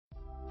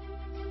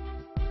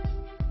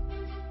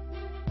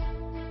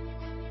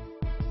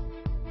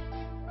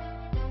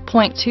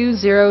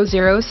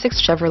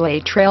2006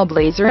 Chevrolet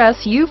TrailBlazer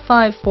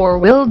SU5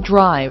 4-wheel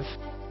drive.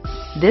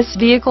 This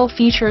vehicle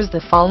features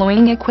the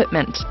following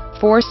equipment: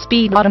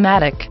 4-speed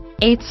automatic,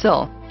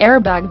 8-sill,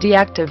 airbag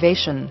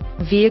deactivation,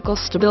 vehicle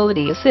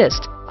stability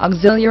assist,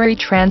 auxiliary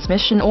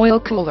transmission oil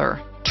cooler,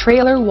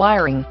 trailer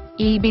wiring,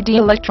 EBD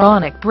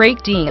electronic brake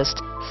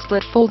assist,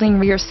 split folding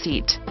rear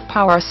seat,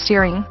 power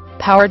steering,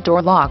 power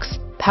door locks,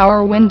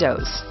 power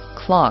windows,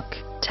 clock,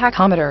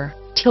 tachometer,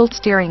 tilt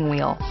steering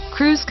wheel,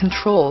 cruise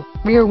control,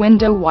 rear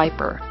window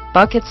wiper,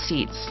 bucket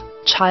seats,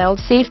 child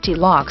safety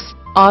locks,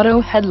 auto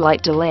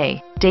headlight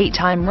delay,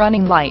 daytime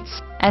running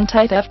lights,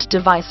 anti-theft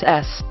device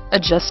S,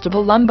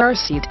 adjustable lumbar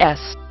seat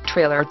S,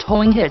 trailer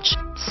towing hitch,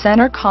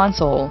 center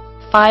console,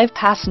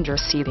 5-passenger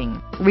seating,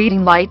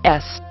 reading light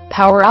S,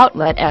 power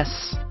outlet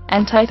S,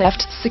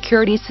 anti-theft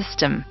security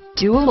system,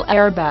 dual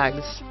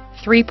airbags,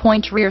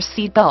 3-point rear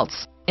seat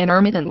belts,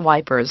 intermittent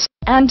wipers,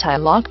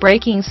 anti-lock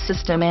braking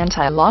system,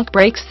 anti-lock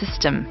brake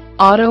system,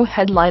 auto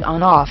headlight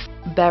on-off,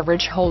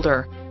 beverage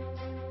holder,